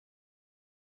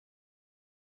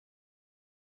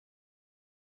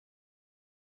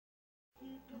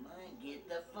get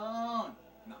the phone.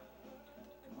 No.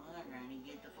 Come on, Ronnie,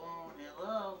 get the phone.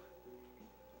 Hello?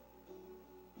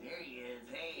 There he is.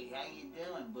 Hey, how you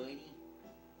doing, buddy?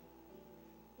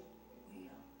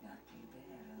 Well, not too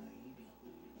bad. How you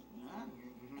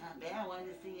doing? Not bad. I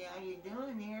wanted to see how you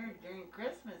doing here during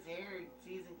Christmas here.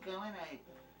 Season coming. I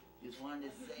just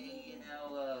wanted to say, you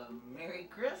know, Merry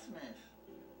Christmas.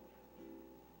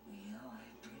 Well, I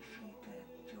appreciate that,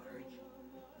 George.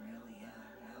 Really,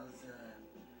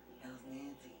 how's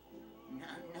Nancy?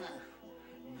 No.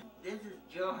 This is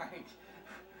George.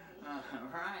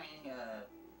 Ronnie,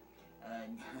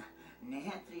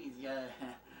 Nancy's,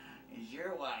 is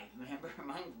your wife, remember?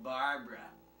 Mine's Barbara.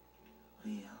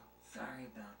 Well, sorry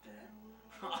about that.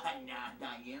 Oh, no,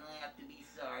 you don't have to be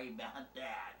sorry about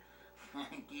that.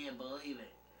 I can't believe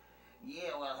it.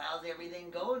 Yeah, well, how's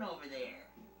everything going over there?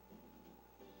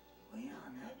 Well,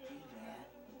 not too bad.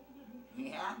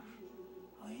 Yeah?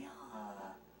 Well,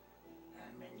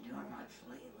 haven't been doing much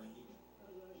lately.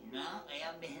 No, I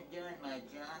haven't been doing much,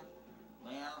 huh?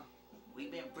 Well,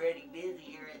 we've been pretty busy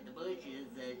here at the Bushes.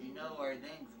 As you know, our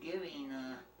Thanksgiving,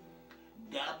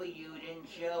 W didn't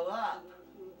show up.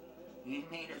 He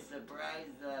made a surprise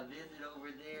visit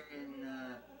over there in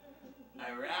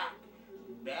Iraq,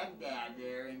 Baghdad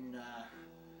there, and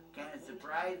kind of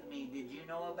surprised me. Did you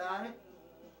know about it?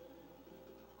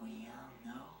 Well,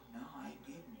 no, I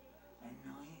didn't. I didn't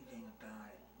know anything about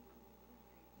it.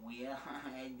 Well,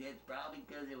 that's probably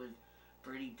because it was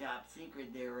pretty top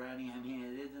secret there, Ronnie. I mean,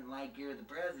 it isn't like you're the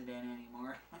president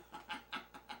anymore.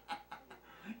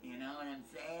 You know what I'm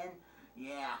saying?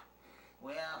 Yeah.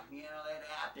 Well, you know, that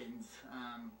happens.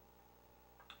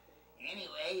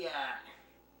 Anyway,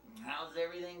 how's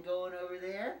everything going over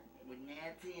there with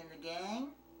Nancy and the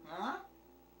gang? Huh?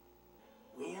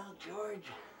 Well, George,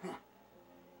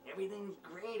 everything's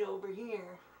great over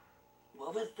here.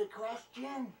 What was the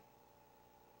question?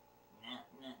 No,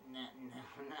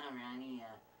 Ronnie.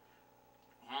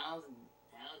 How's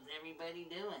everybody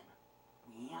doing?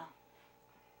 Yeah.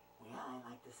 Well, I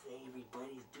like to say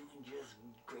everybody's doing just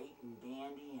great and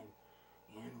dandy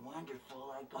and wonderful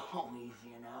like always,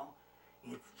 you know.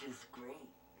 It's just great.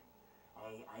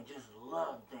 I just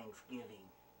love Thanksgiving.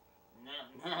 No,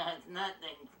 it's not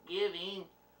Thanksgiving.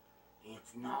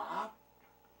 It's not?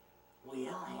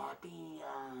 Well, happy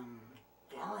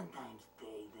Valentine's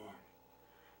Day then.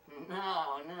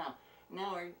 No,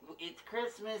 it's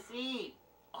Christmas Eve.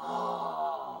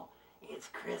 Oh, it's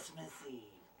Christmas Eve.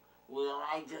 Well,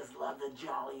 I just love the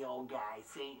jolly old guy,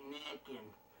 Saint Nick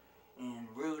and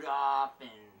Rudolph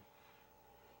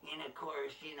and of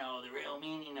course, you know, the real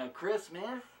meaning of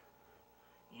Christmas.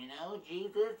 You know,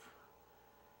 Jesus.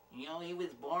 You know, he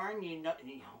was born, you know,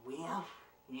 well,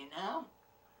 you know.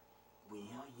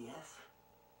 Well, yes.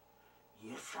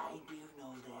 Yes, I do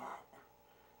know that.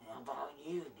 How about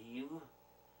you? Do you?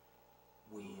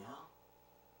 Well,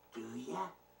 do ya?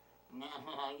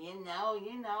 No,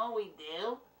 you know we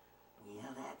do.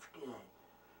 Well, that's good.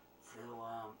 So,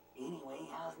 anyway,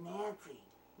 how's Nancy?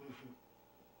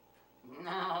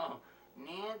 No,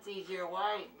 Nancy's your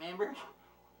wife, remember?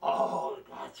 Oh,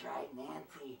 that's right,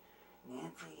 Nancy,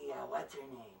 what's her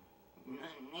name?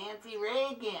 Nancy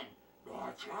Reagan.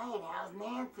 That's right, how's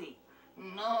Nancy?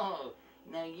 No,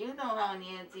 you know how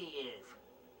Nancy is.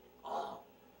 Oh,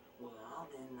 well,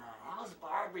 then, how's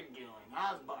Barbara doing?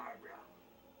 How's Barbara?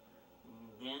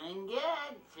 Doing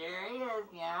good, sure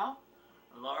is, you know.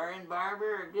 Laura and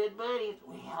Barbara are good buddies.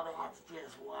 Well, that's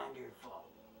just wonderful.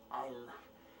 I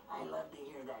love to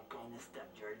hear that kind of stuff,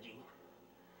 Georgie.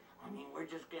 I mean, we're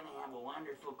just going to have a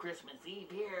wonderful Christmas Eve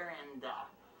here, and I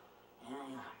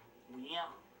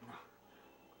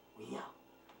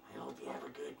hope you have a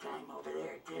good time over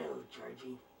there, too,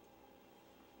 Georgie.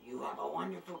 You have a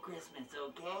wonderful Christmas,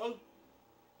 okay?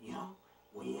 You know,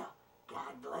 well,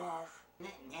 God bless.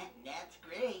 That's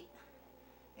great.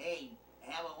 Hey,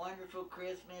 have a wonderful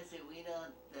Christmas if we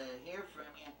don't hear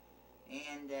from you.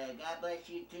 And God bless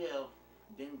you too.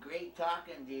 Been great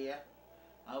talking to you.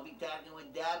 I'll be talking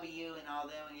with W and all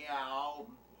them. Yeah, I'll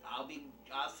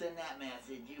send that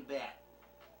message. You bet.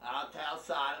 I'll tell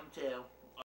Sodom too.